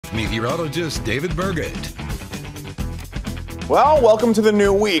with meteorologist David Burgett. Well, welcome to the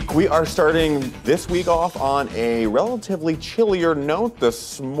new week. We are starting this week off on a relatively chillier note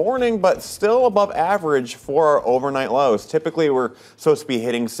this morning, but still above average for our overnight lows. Typically, we're supposed to be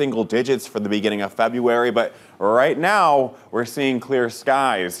hitting single digits for the beginning of February, but right now we're seeing clear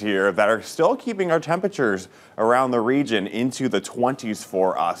skies here that are still keeping our temperatures around the region into the 20s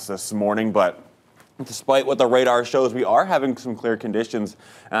for us this morning. But despite what the radar shows, we are having some clear conditions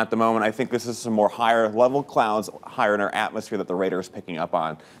at the moment. I think this is some more higher level clouds higher in our atmosphere that the radar is picking up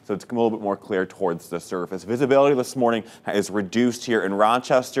on. So it's a little bit more clear towards the surface. Visibility this morning is reduced here in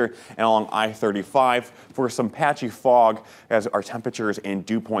Rochester and along I-35 for some patchy fog as our temperatures and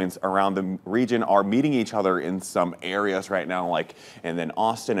dew points around the region are meeting each other in some areas right now, like and then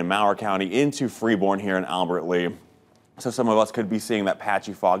Austin and Mower County into Freeborn here in Albert Lea. So some of us could be seeing that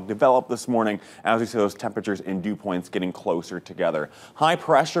patchy fog develop this morning as we see those temperatures and dew points getting closer together. High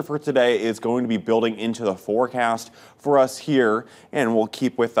pressure for today is going to be building into the forecast for us here, and we'll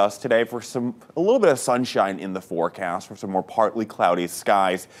keep with us today for a little bit of sunshine in the forecast for some more partly cloudy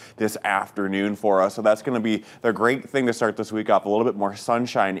skies this afternoon for us. So that's going to be the great thing to start this week off, a little bit more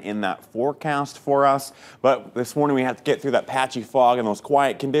sunshine in that forecast for us. But this morning we have to get through that patchy fog and those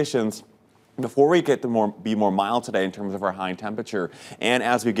quiet conditions before we get to be more mild today in terms of our high temperature. And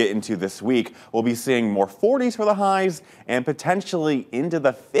as we get into this week, we'll be seeing more 40s for the highs and potentially into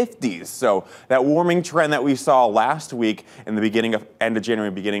the 50s. So that warming trend that we saw last week in the end of January,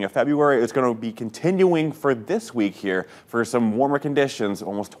 beginning of February is going to be continuing for this week here for some warmer conditions,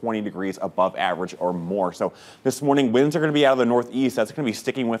 almost 20 degrees above average or more. So this morning, winds are going to be out of the northeast. That's going to be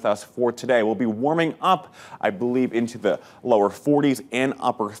sticking with us for today. We'll be warming up, I believe, into the lower 40s and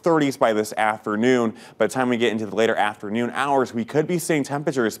upper 30s by this afternoon. By the time we get into the later afternoon hours, we could be seeing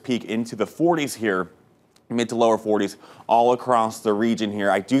temperatures peak into the 40s here, mid to lower 40s all across the region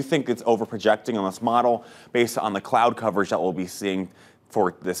here. I do think it's over projecting on this model based on the cloud coverage that we'll be seeing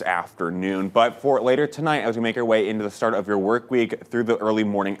for this afternoon. But for later tonight, as we make our way into the start of your work week through the early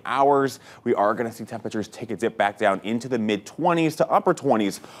morning hours, we are going to see temperatures take a dip back down into the mid-20s to upper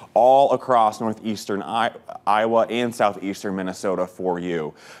 20s all across northeastern Iowa and southeastern Minnesota for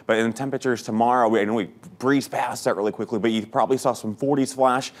you. But in temperatures tomorrow, I know we breezed past that really quickly, but you probably saw some 40s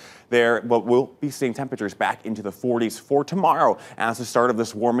flash there, but we'll be seeing temperatures back into the 40s for tomorrow as the start of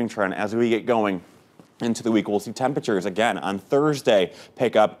this warming trend as we get going into the week. We'll see temperatures again on Thursday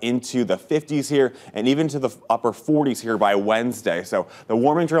pick up into the 50s here and even to the upper 40s here by Wednesday. So the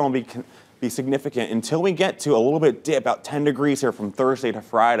warming trend will be significant until we get to a little bit dip, about 10 degrees here from Thursday to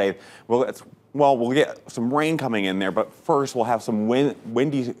Friday. We'll get some rain coming in there, but first we'll have some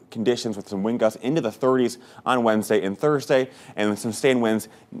windy conditions with some wind gusts into the 30s on Wednesday and Thursday, and some sustained winds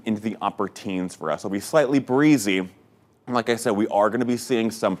into the upper teens for us. It'll be slightly breezy. Like I said, we are going to be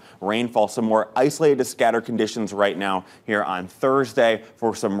seeing some rainfall, some more isolated to scattered conditions right now here on Thursday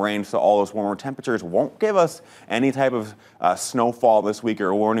for some rain. So all those warmer temperatures won't give us any type of snowfall this week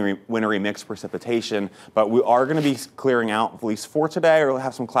or wintry mixed precipitation. But we are going to be clearing out, at least for today, or we'll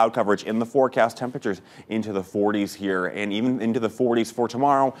have some cloud coverage in the forecast. Temperatures into the 40s here and even into the 40s for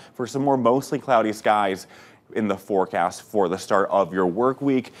tomorrow for some more mostly cloudy skies in the forecast for the start of your work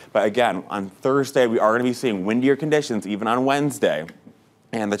week. But again, on Thursday, we are going to be seeing windier conditions even on Wednesday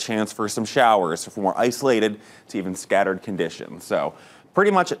and the chance for some showers for more isolated to even scattered conditions. So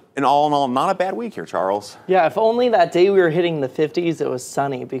pretty much in all, not a bad week here, Charles. Yeah, if only that day we were hitting the 50s, it was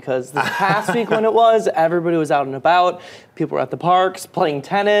sunny, because this past week when it was, everybody was out and about. People were at the parks, playing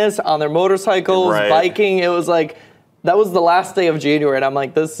tennis, on their motorcycles, biking. It was like, that was the last day of January, and I'm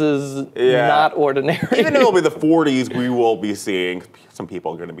like, this is not ordinary. Even though it'll be the 40s, we will be seeing some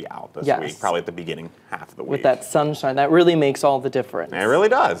people are going to be out this week, probably at the beginning half of the week. With that sunshine, that really makes all the difference. It really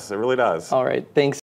does. It really does. All right, thanks.